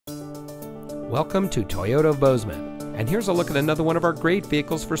Welcome to Toyota of Bozeman, and here's a look at another one of our great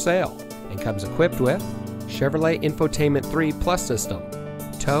vehicles for sale, and comes equipped with Chevrolet Infotainment 3 Plus system,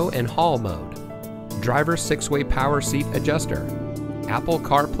 tow and haul mode, driver 6-way power seat adjuster, Apple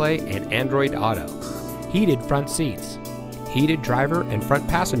CarPlay and Android Auto, heated front seats, heated driver and front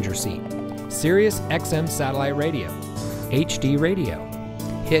passenger seat, Sirius XM satellite radio, HD radio,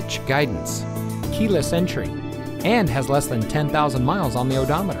 hitch guidance, keyless entry, and has less than 10,000 miles on the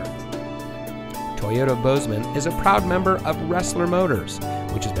odometer. Toyota of Bozeman is a proud member of Ressler Motors,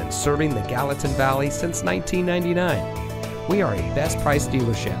 which has been serving the Gallatin Valley since 1999. We are a best price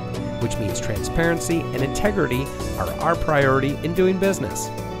dealership, which means transparency and integrity are our priority in doing business.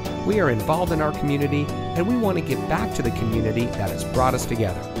 We are involved in our community, and we want to give back to the community that has brought us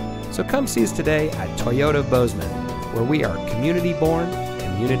together. So come see us today at Toyota of Bozeman, where we are community born,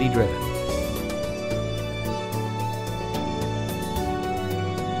 community driven.